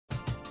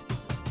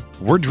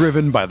We're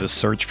driven by the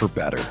search for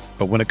better.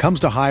 But when it comes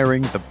to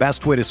hiring, the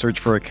best way to search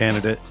for a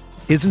candidate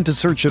isn't to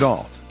search at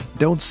all.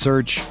 Don't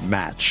search,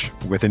 match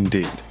with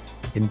Indeed.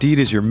 Indeed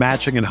is your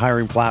matching and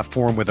hiring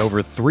platform with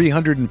over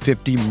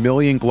 350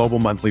 million global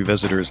monthly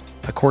visitors,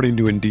 according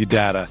to Indeed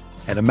data,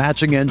 and a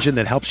matching engine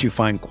that helps you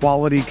find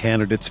quality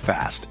candidates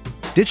fast.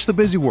 Ditch the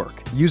busy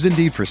work. Use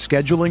Indeed for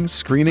scheduling,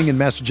 screening, and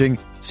messaging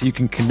so you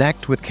can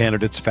connect with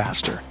candidates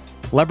faster.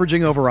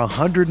 Leveraging over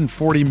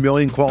 140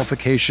 million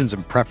qualifications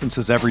and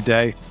preferences every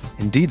day,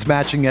 Indeed's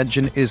matching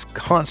engine is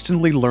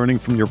constantly learning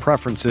from your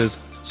preferences,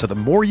 so the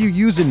more you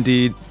use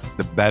Indeed,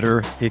 the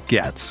better it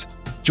gets.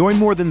 Join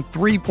more than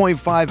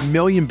 3.5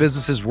 million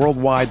businesses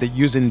worldwide that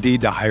use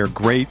Indeed to hire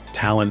great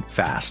talent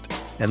fast.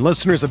 And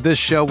listeners of this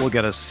show will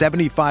get a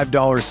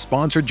 $75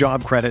 sponsored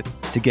job credit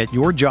to get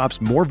your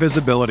jobs more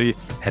visibility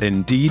at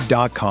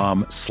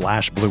Indeed.com/Blue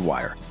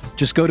Wire.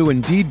 Just go to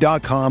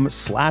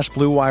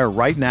Indeed.com/Blue Wire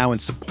right now and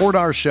support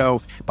our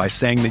show by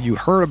saying that you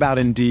heard about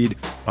Indeed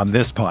on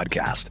this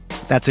podcast.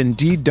 That's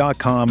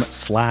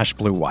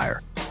Indeed.com/Blue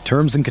Wire.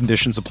 Terms and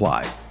conditions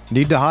apply.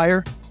 Need to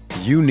hire?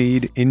 You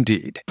need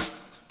Indeed.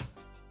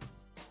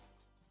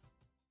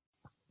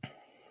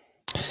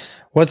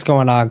 What's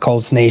going on,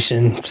 Colts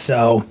Nation?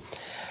 So,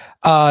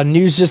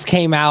 news just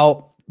came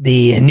out.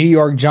 The New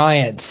York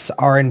Giants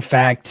are, in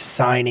fact,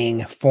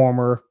 signing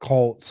former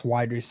Colts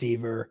wide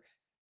receiver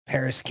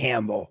Parris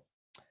Campbell.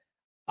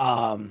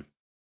 Parris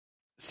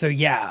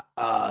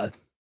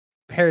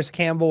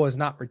Campbell is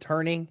not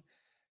returning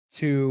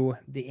to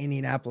the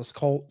Indianapolis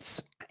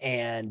Colts.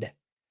 And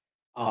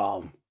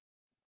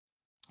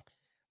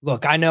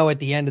look, I know at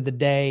the end of the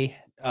day,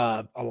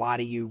 a lot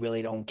of you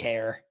really don't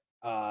care.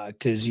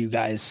 Because you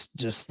guys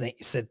just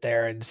sit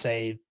there and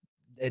say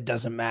it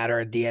doesn't matter.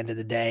 At the end of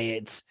the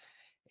day,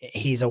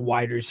 he's a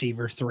wide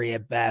receiver 3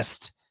 at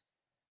best.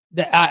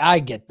 I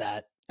get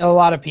that. A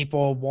lot of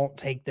people won't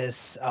take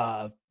this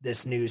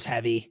news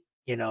heavy,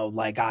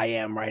 like I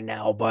am right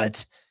now.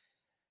 But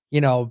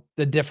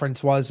the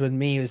difference was with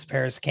me was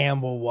Parris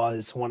Campbell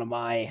was one of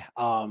my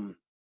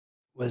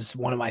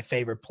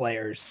favorite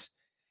players,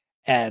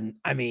 and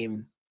I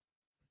mean,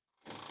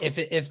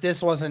 if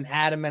this wasn't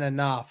adamant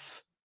enough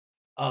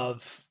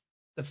of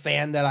the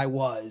fan that I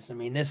was. I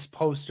mean, this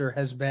poster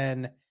has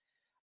been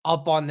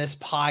up on this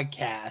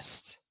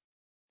podcast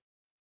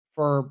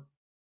for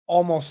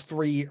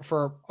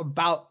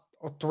about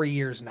 3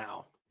 years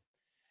now.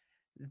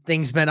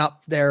 Thing's been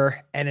up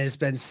there and has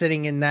been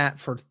sitting in that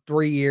for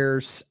 3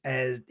 years,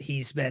 as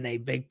he's been a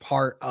big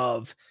part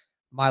of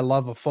my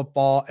love of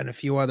football and a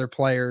few other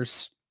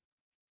players.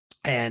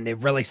 And it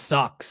really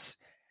sucks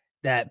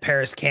that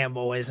Parris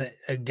Campbell isn't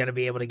going to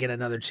be able to get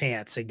another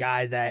chance. A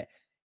guy that,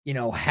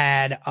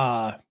 had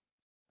a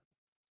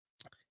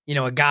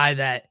guy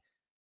that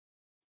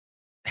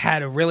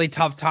had a really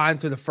tough time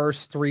through the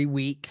first 3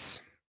 weeks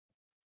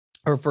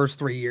or first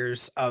 3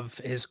 years of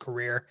his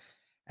career.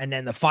 And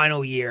then the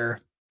final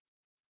year,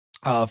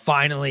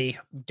 finally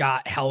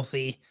got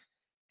healthy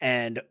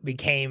and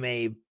became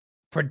a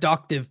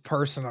productive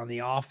person on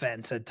the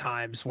offense at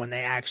times when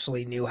they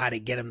actually knew how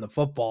to get him the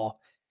football.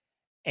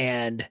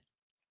 And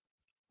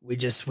we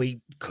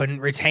couldn't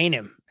retain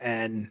him.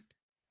 And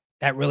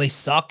that really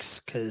sucks,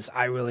 because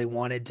I really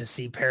wanted to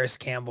see Parris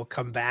Campbell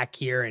come back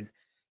here and,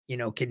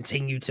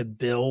 continue to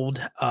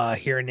build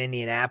here in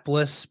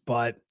Indianapolis.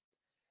 But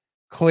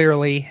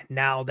clearly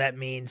now that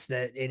means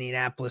that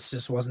Indianapolis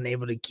just wasn't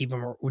able to keep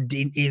him, or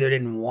either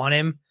didn't want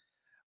him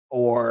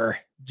or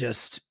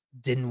just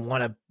didn't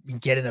want to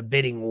get in a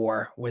bidding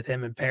war with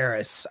him and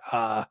Parris.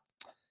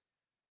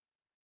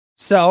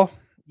 So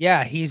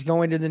yeah, he's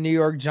going to the New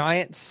York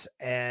Giants.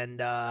 And,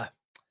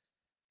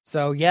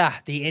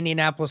 the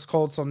Indianapolis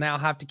Colts will now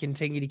have to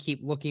continue to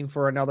keep looking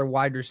for another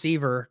wide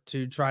receiver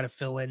to try to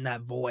fill in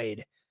that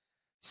void.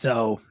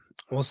 So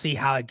we'll see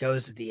how it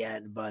goes at the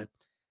end, but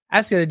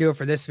that's going to do it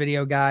for this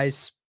video,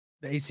 guys.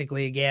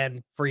 Basically,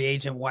 again, free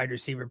agent wide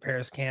receiver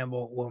Parris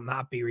Campbell will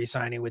not be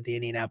re-signing with the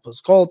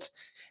Indianapolis Colts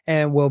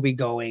and will be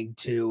going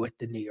to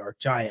the New York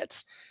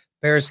Giants.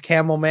 Parris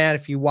Campbell, man,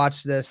 if you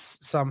watch this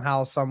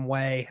somehow, some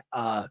way,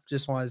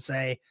 just want to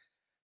say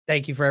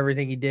thank you for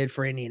everything you did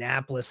for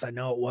Indianapolis. I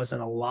know it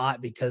wasn't a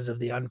lot because of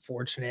the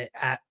unfortunate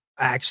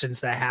actions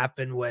that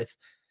happened with,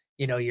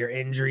 your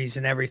injuries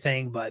and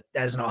everything. But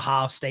as an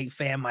Ohio State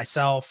fan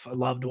myself, I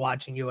loved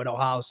watching you at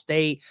Ohio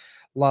State,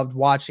 loved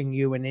watching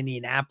you in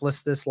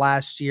Indianapolis this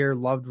last year,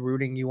 loved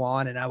rooting you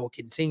on, and I will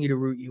continue to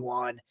root you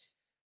on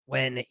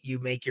when you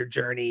make your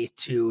journey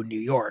to New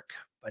York.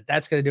 But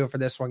that's going to do it for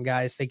this one,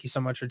 guys. Thank you so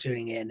much for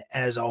tuning in.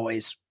 And as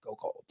always, go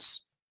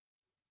Colts.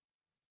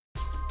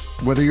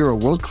 Whether you're a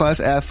world-class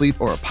athlete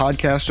or a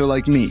podcaster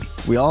like me,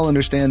 we all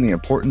understand the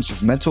importance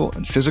of mental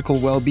and physical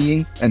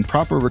well-being and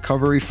proper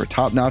recovery for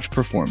top-notch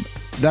performance.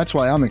 That's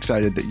why I'm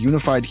excited that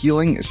Unified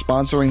Healing is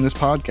sponsoring this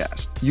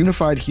podcast.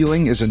 Unified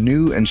Healing is a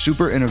new and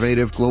super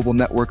innovative global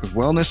network of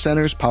wellness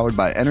centers powered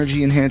by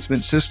Energy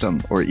Enhancement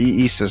System, or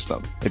EE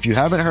System. If you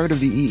haven't heard of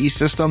the EE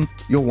System,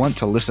 you'll want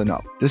to listen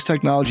up. This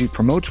technology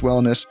promotes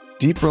wellness,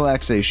 deep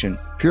relaxation,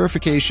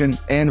 purification,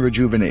 and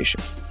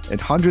rejuvenation.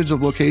 At hundreds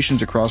of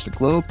locations across the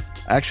globe,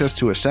 access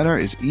to a center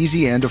is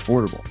easy and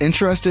affordable.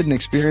 Interested in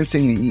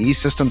experiencing the EE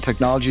System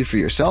technology for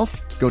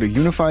yourself? Go to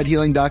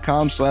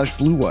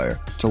unifiedhealing.com/bluewire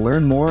to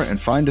learn more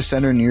and find a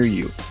center near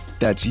you.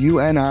 That's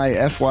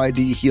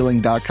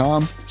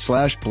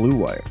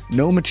unifydhealing.com/bluewire.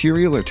 No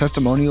material or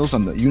testimonials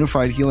on the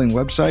Unified Healing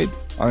website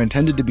are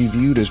intended to be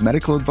viewed as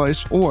medical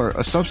advice or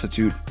a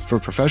substitute for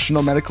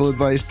professional medical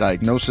advice,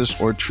 diagnosis,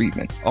 or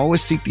treatment.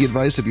 Always seek the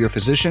advice of your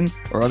physician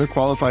or other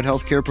qualified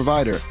healthcare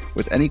provider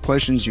with any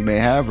questions you may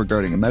have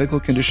regarding a medical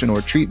condition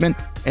or treatment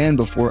and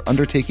before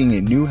undertaking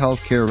a new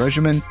healthcare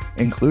regimen,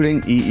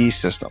 including EE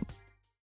System.